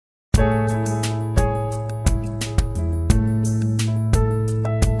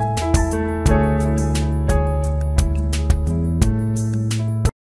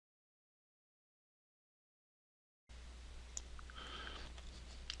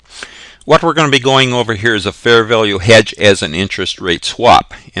What we're going to be going over here is a fair value hedge as an interest rate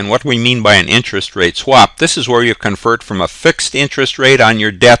swap. And what we mean by an interest rate swap, this is where you convert from a fixed interest rate on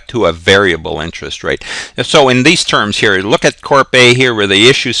your debt to a variable interest rate. So in these terms here, look at Corp A here where they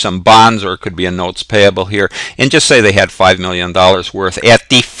issue some bonds, or it could be a notes payable here, and just say they had $5 million worth at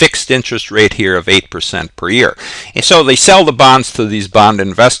the fixed interest rate here of 8% per year. And so they sell the bonds to these bond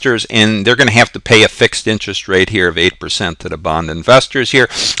investors, and they're going to have to pay a fixed interest rate here of 8% to the bond investors here.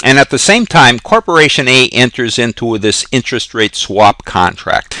 And at the same time, Corporation A enters into this interest rate swap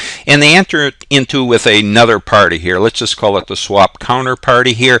contract, and they enter it into with another party here. Let's just call it the swap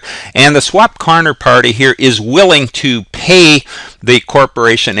counterparty here. And the swap counterparty here is willing to pay the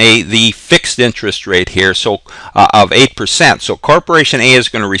Corporation A the fixed interest rate here, so of 8%. So Corporation A is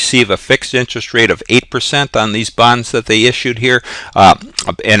going to receive a fixed interest rate of 8% on these bonds that they issued here,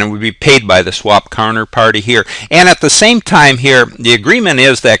 and it would be paid by the swap counterparty here. And at the same time here, the agreement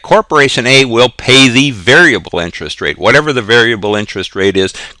is that Corporation A will pay the variable interest rate. Whatever the variable interest rate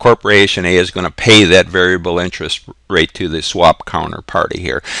is, Corporation A is going to pay that variable interest rate to the swap counterparty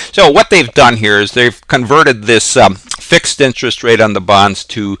here. So what they've done here is they've converted this fixed interest rate on the bonds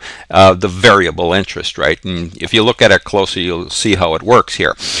to the variable interest rate. And if you look at it closer, you'll see how it works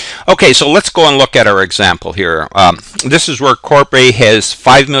here. Okay, so let's go and look at our example here. This is where Corp A has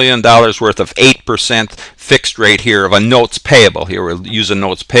 $5 million worth of 8% fixed rate here of a notes payable. Here we'll use a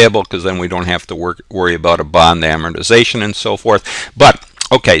notes payable because then we don't have to worry about a bond amortization and so forth. But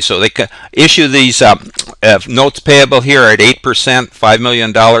okay, so they can issue these notes payable here at 8%, $5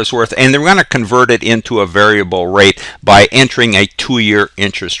 million worth, and they're going to convert it into a variable rate by entering a 2-year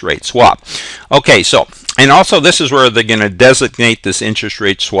interest rate swap. Okay, so, and also this is where they're going to designate this interest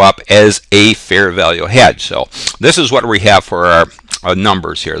rate swap as a fair value hedge. So this is what we have for our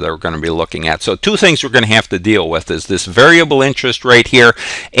numbers here that we're going to be looking at. So two things we're going to have to deal with is this variable interest rate here,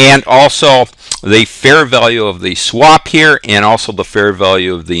 and also the fair value of the swap here, and also the fair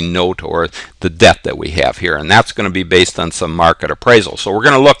value of the note or the debt that we have here, and that's going to be based on some market appraisal. So we're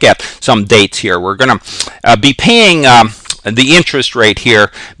going to look at some dates here. We're going to be paying the interest rate here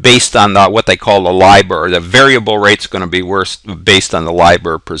based on what they call the LIBOR. The variable rate's going to be based on the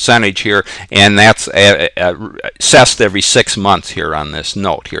LIBOR percentage here, and that's assessed every 6 months here on this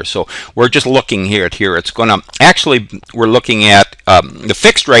note here. So we're just looking here at here. It's going to actually, we're looking at the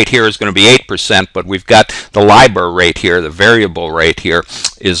fixed rate here is going to be 8%, but we've got the LIBOR rate here, the variable rate here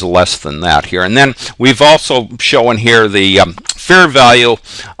is less than that here. And then we've also shown here the fair value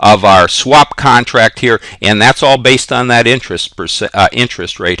of our swap contract here, and that's all based on that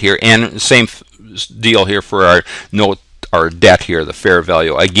interest rate here, and same deal here for our note, our debt here, the fair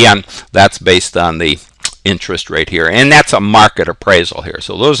value. Again, that's based on the interest rate here, and that's a market appraisal here.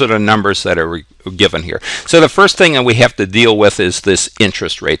 So those are the numbers that are given here. So the first thing that we have to deal with is this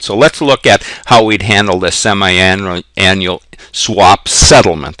interest rate. So let's look at how we'd handle this semi-annual swap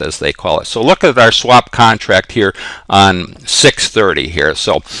settlement, as they call it. So look at our swap contract here on 6/30 here.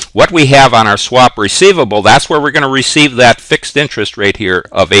 So what we have on our swap receivable, that's where we're going to receive that fixed interest rate here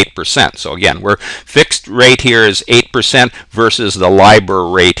of 8%. So again, we're fixed rate here is 8% versus the LIBOR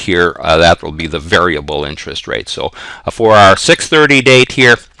rate here, that will be the variable interest rate. So for our 6/30 date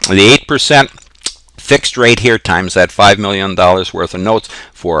here, the 8% fixed rate here times that $5 million worth of notes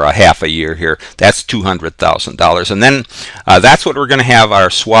for a half a year here, that's $200,000. And then that's what we're going to have our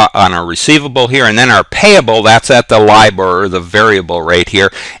swap on our receivable here. And then our payable, that's at the LIBOR, or the variable rate here,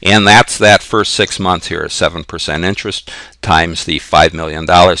 and that's that first 6 months here, 7% interest times the $5 million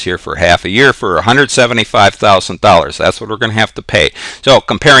here for half a year for $175,000. That's what we're going to have to pay. So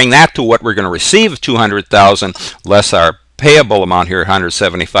comparing that to what we're going to receive, $200,000 less our payable amount here,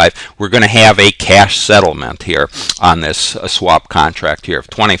 175, we're going to have a cash settlement here on this swap contract here of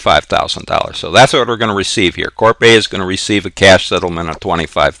 $25,000. So that's what we're going to receive here. Corp A is going to receive a cash settlement of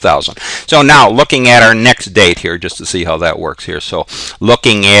 $25,000. So now looking at our next date here, just to see how that works here. So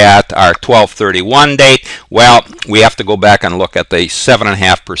looking at our 12/31 date, well, we have to go back and look at the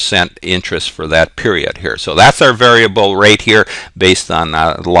 7.5% interest for that period here. So that's our variable rate here based on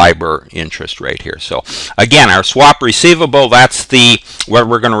LIBOR interest rate here. So again, our swap receivable, that's what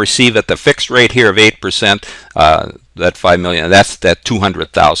we're going to receive at the fixed rate here of 8%. That $5 million, that's that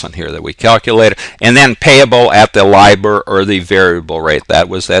 $200,000 here that we calculated, and then payable at the LIBOR or the variable rate. That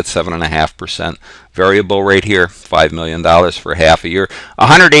was that 7.5% variable rate here, $5 million for half a year,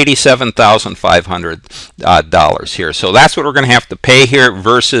 $187,500 here. So that's what we're going to have to pay here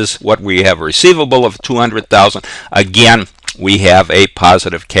versus what we have receivable of $200,000. Again, we have a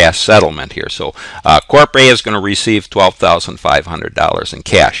positive cash settlement here. So Corp A is going to receive $12,500 in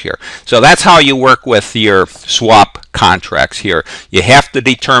cash here. So that's how you work with your swap contracts here. You have to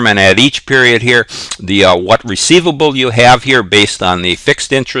determine at each period here the what receivable you have here based on the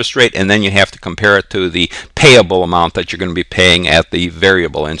fixed interest rate, and then you have to compare it to the payable amount that you're going to be paying at the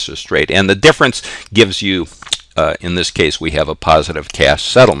variable interest rate. And the difference gives you in this case, we have a positive cash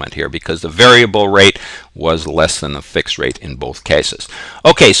settlement here because the variable rate was less than the fixed rate in both cases.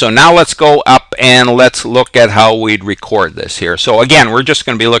 Okay, so now let's go up and let's look at how we'd record this here. So again, we're just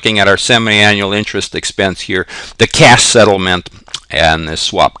going to be looking at our semi-annual interest expense here, the cash settlement, and this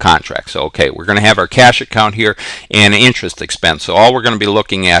swap contract. So okay, we're going to have our cash account here and interest expense. So all we're going to be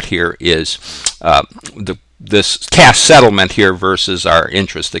looking at here is this cash settlement here versus our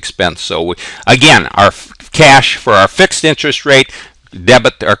interest expense. So again, our cash for our fixed interest rate,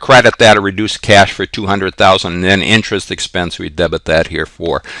 debit or credit that or reduce cash for $200,000, and then interest expense, we debit that here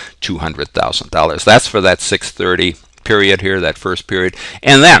for $200,000. That's for that 6/30 period here, that first period.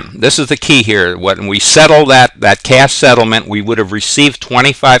 And then this is the key here. When we settle that cash settlement, we would have received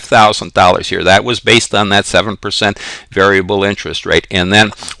 $25,000 here. That was based on that 7% variable interest rate. And then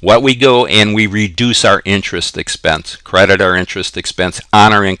what we go and we reduce our interest expense, credit our interest expense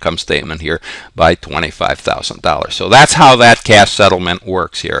on our income statement here by $25,000. So that's how that cash settlement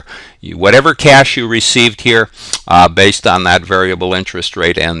works here. Whatever cash you received here based on that variable interest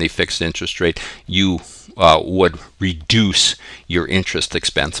rate and the fixed interest rate, you would reduce your interest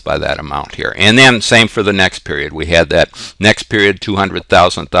expense by that amount here. And then same for the next period. We had that next period,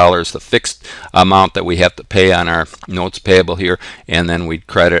 $200,000, the fixed amount that we have to pay on our notes payable here, and then we'd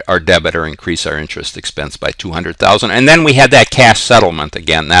credit our debit or increase our interest expense by $200,000. And then we had that cash settlement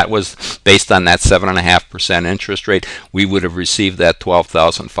again. That was based on that 7.5% interest rate. We would have received that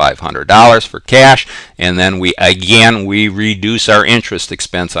 $12,500 for cash, and then we reduce our interest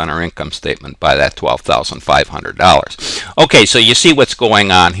expense on our income statement by that $12,500. Okay, so you see what's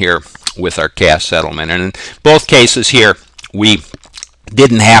going on here with our cash settlement, and in both cases here we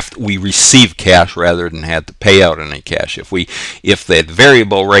received cash rather than had to pay out any cash. If that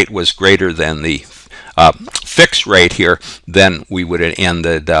variable rate was greater than the fixed rate here, then we would have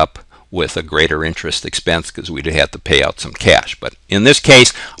ended up with a greater interest expense because we'd have to pay out some cash. But in this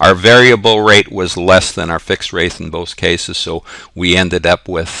case, our variable rate was less than our fixed rate in both cases, so we ended up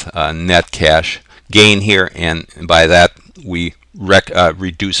with net cash gain here, and by that we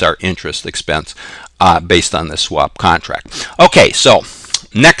reduce our interest expense based on the swap contract. Okay, so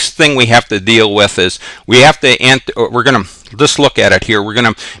next thing we have to deal with is we're going to just look at it here. We're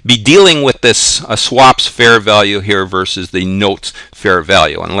going to be dealing with this swap's fair value here versus the notes fair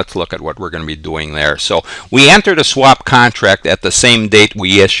value, and let's look at what we're going to be doing there. So we entered a swap contract at the same date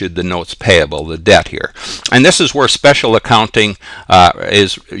we issued the notes payable, the debt here, and this is where special accounting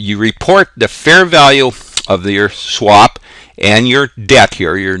is. You report the fair value of your swap and your debt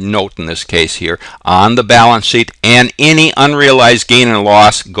here, your note in this case here, on the balance sheet, and any unrealized gain or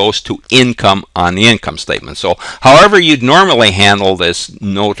loss goes to income on the income statement. So however you'd normally handle this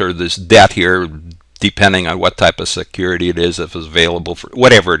note or this debt here, depending on what type of security it is, if it's available for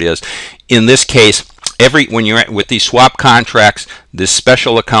whatever it is, in this case, when you're with these swap contracts, this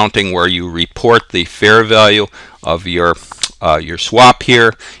special accounting where you report the fair value of your swap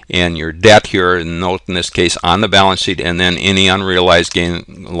here and your debt here, and note in this case on the balance sheet, and then any unrealized gain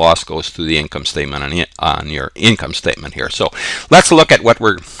loss goes to the income statement on your income statement here. So let's look at what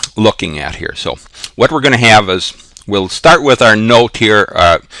we're looking at here. So what we're going to have is, we'll start with our note here.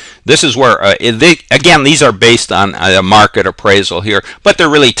 This is where, again, these are based on a market appraisal here, but they're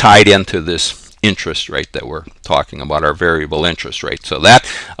really tied into this interest rate that we're talking about, our variable interest rate. So that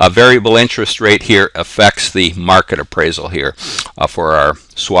variable interest rate here affects the market appraisal here for our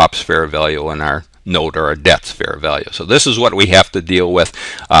swap's fair value and our note or our debt's fair value. So this is what we have to deal with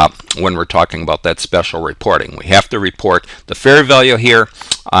when we're talking about that special reporting. We have to report the fair value here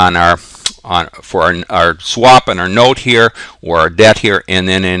on our swap and our note here, or our debt here, and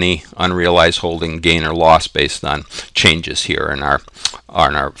then any unrealized holding gain or loss based on changes here in our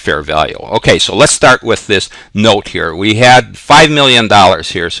fair value. Okay, so let's start with this note here. We had $5 million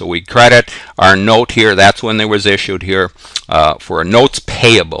here, so we credit our note here. That's when it was issued here for a notes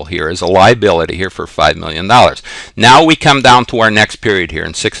payable here as a liability here for $5 million. Now we come down to our next period here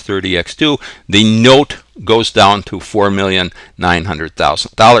in 6/30x2. The note goes down to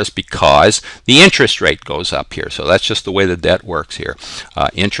 $4,900,000 because the interest rate goes up here. So that's just the way the debt works here.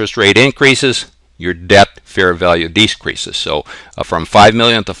 Interest rate increases, your debt fair value decreases. So from 5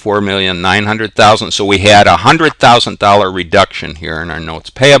 million to 4,900,000. So we had a $100,000 reduction here in our notes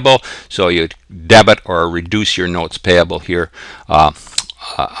payable. So you debit or reduce your notes payable here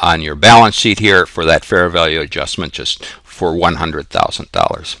on your balance sheet here for that fair value adjustment, just for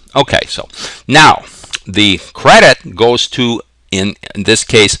 $100,000. Okay, so now the credit goes to, in this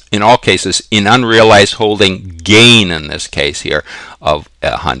case, in all cases, in unrealized holding gain in this case here of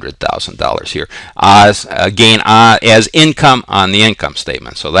 $100,000 here as a gain as income on the income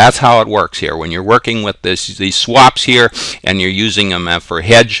statement. So that's how it works here. When you're working with these swaps here and you're using them for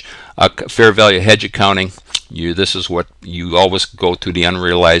hedge, fair value hedge accounting, this is what you always go to, the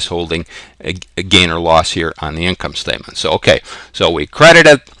unrealized holding gain or loss here on the income statement. So okay, so we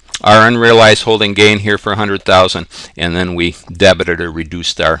credited our unrealized holding gain here for $100,000, and then we debited or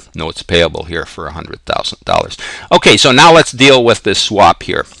reduced our notes payable here for $100,000. Okay, so now let's deal with this swap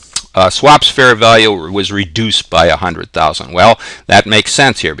here. Swap's fair value was reduced by $100,000. Well, that makes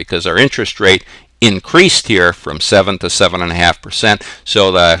sense here because our interest rate increased here from 7 to 7.5%.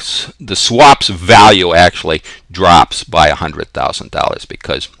 So the swap's value actually drops by $100,000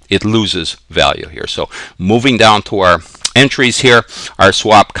 because it loses value here. So moving down to our entries here, our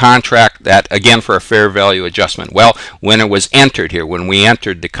swap contract, that again for a fair value adjustment. Well, when it was entered here, when we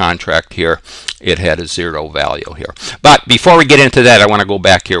entered the contract here, it had a zero value here. But before we get into that, I want to go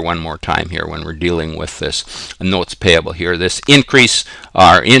back here one more time here when we're dealing with this notes payable here. This increase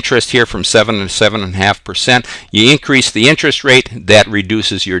our interest here from 7 to 7.5%. You increase the interest rate, that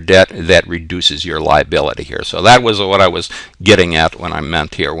reduces your debt, that reduces your liability here. So that was what I was getting at when I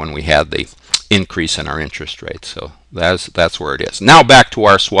meant here when we had the increase in our interest rate. So that's where it is. Now back to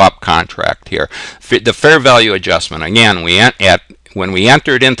our swap contract here. The fair value adjustment, again, when we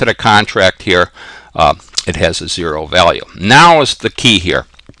entered into the contract here, it has a zero value. Now is the key here.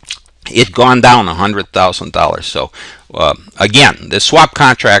 It gone down $100,000. So again, the swap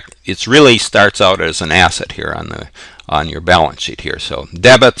contract, it really starts out as an asset here on your balance sheet here. So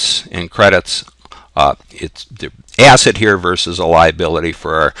debits and credits, it's the asset here versus a liability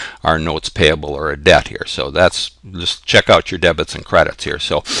for our notes payable or a debt here. So that's, just check out your debits and credits here.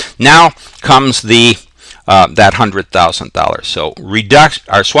 So now comes the that $100,000. So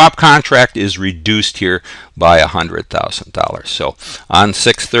our swap contract is reduced here by $100,000. So on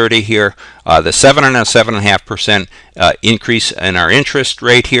 6/30 here, the 7 and 7.5% increase in our interest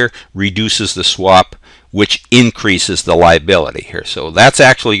rate here reduces the swap, which increases the liability here. So that's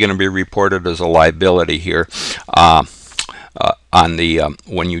actually going to be reported as a liability here on the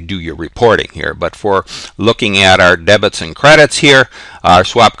when you do your reporting here. But for looking at our debits and credits here, our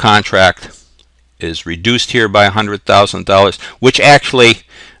swap contract is reduced here by $100,000, which actually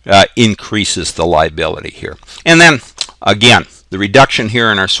increases the liability here. And then again, the reduction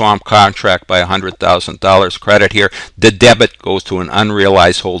here in our swap contract by $100,000 credit here, the debit goes to an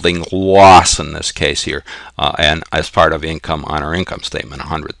unrealized holding loss in this case here, and as part of income on our income statement,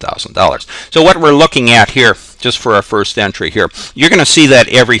 $100,000. So what we're looking at here, just for our first entry here, you're going to see that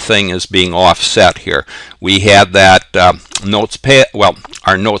everything is being offset here. We had that our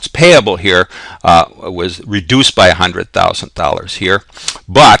notes payable here was reduced by $100,000 here,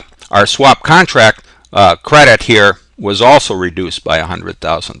 but our swap contract credit here was also reduced by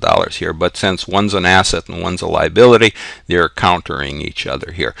 $100,000 here, but since one's an asset and one's a liability, they're countering each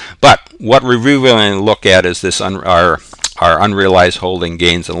other here. But what we're really going to look at is this our unrealized holding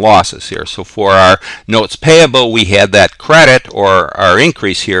gains and losses here. So for our notes payable, we had that credit or our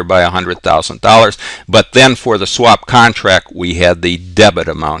increase here by $100,000, but then for the swap contract, we had the debit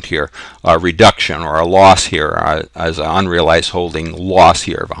amount here, a reduction or a loss here as an unrealized holding loss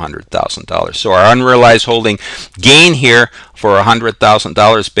here of $100,000. So our unrealized holding gain here for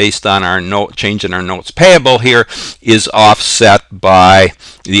 $100,000 based on our change in our notes payable here is offset by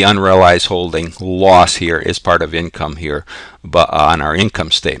the unrealized holding loss here as part of income here, but on our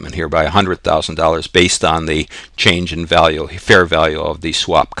income statement here by $100,000 based on the change in value, fair value of the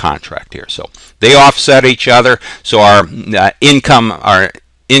swap contract here. So they offset each other. So our income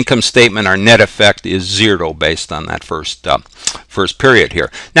statement, our net effect is zero based on that first period here.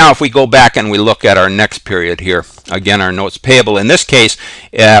 Now if we go back and we look at our next period here, again our notes payable, in this case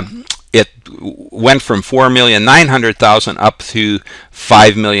it went from $4,900,000 up to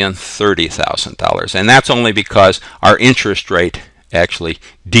 $5,030,000, and that's only because our interest rate actually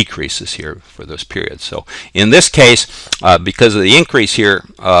decreases here for those periods. So in this case, because of the increase here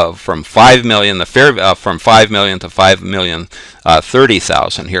from 5 million, from 5 million to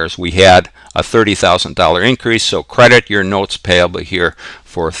 5,030,000 here, as we had a $30,000 increase, so credit your notes payable here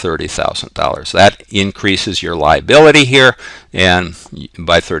for $30,000. That increases your liability here and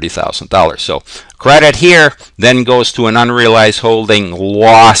by $30,000. So credit here then goes to an unrealized holding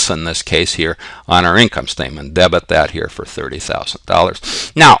loss in this case here on our income statement. Debit that here for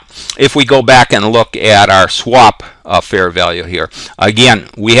 $30,000. Now, if we go back and look at our swap fair value here, again,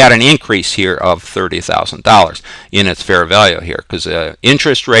 we had an increase here of $30,000 in its fair value here because the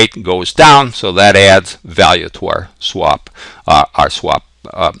interest rate goes down, so that adds value to our swap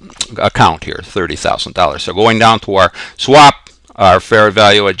account here, $30,000. So going down to our swap, our fair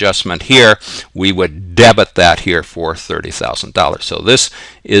value adjustment here, we would debit that here for $30,000. So this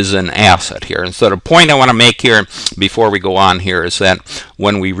is an asset here. And so the point I want to make here before we go on here is that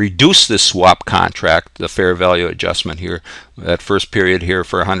when we reduce this swap contract, the fair value adjustment here, that first period here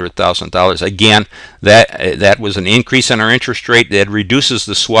for $100,000, again, that was an increase in our interest rate. That reduces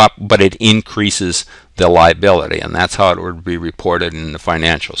the swap, but it increases the liability, and that's how it would be reported in the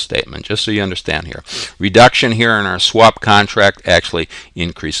financial statement, just so you understand here. Reduction here in our swap contract actually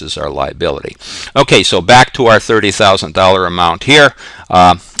increases our liability. Okay, so back to our $30,000 amount here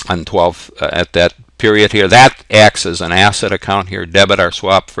on 12 at that period here. That acts as an asset account here. Debit our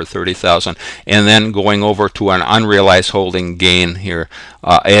swap for $30,000, and then going over to an unrealized holding gain here.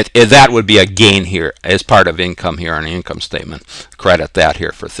 That would be a gain here as part of income here on the income statement. Credit that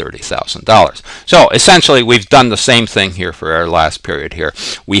here for $30,000. So essentially, we've done the same thing here for our last period here.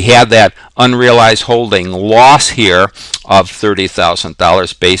 We had that unrealized holding loss here of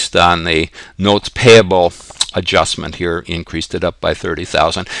 $30,000 based on the notes payable adjustment here, increased it up by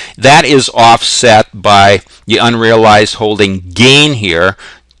 $30,000. That is offset by the unrealized holding gain here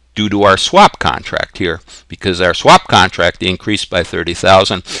due to our swap contract here, because our swap contract increased by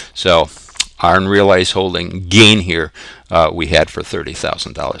 $30,000. So our unrealized holding gain here we had for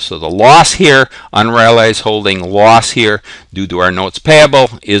 $30,000. So the loss here, unrealized holding loss here due to our notes payable,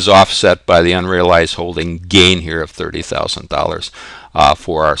 is offset by the unrealized holding gain here of $30,000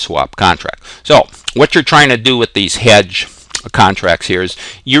 for our swap contract. So what you're trying to do with these hedge contracts here is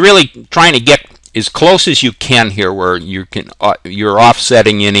you're really trying to get as close as you can here, where you're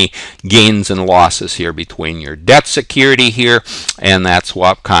offsetting any gains and losses here between your debt security here and that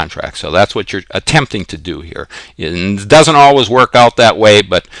swap contract. So that's what you're attempting to do here. And it doesn't always work out that way,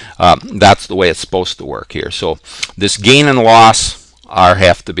 but that's the way it's supposed to work here. So this gain and loss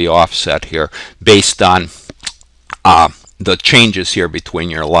have to be offset here based on the changes here between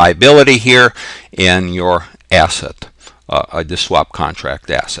your liability here and your asset, the swap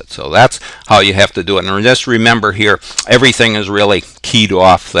contract asset. So that's how you have to do it. And just remember here, everything is really keyed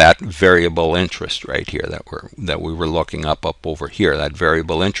off that variable interest rate here that we were looking up over here. That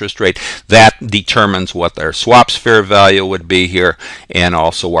variable interest rate, that determines what our swap's fair value would be here, and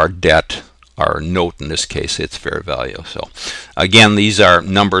also our debt, our note in this case, its fair value. So again, these are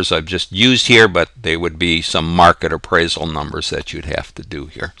numbers I've just used here, but they would be some market appraisal numbers that you'd have to do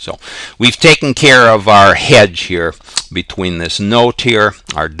here. So we've taken care of our hedge here between this note here,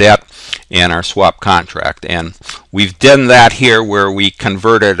 our debt, and our swap contract. And we've done that here where we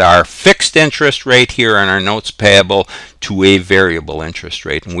converted our fixed interest rate here on our notes payable to a variable interest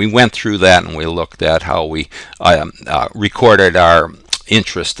rate. And we went through that and we looked at how we recorded our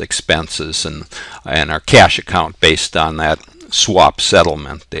interest expenses and our cash account based on that swap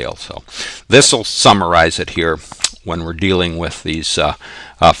settlement deal. So this will summarize it here when we're dealing with these a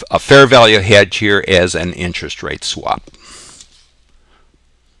fair value hedge here as an interest rate swap.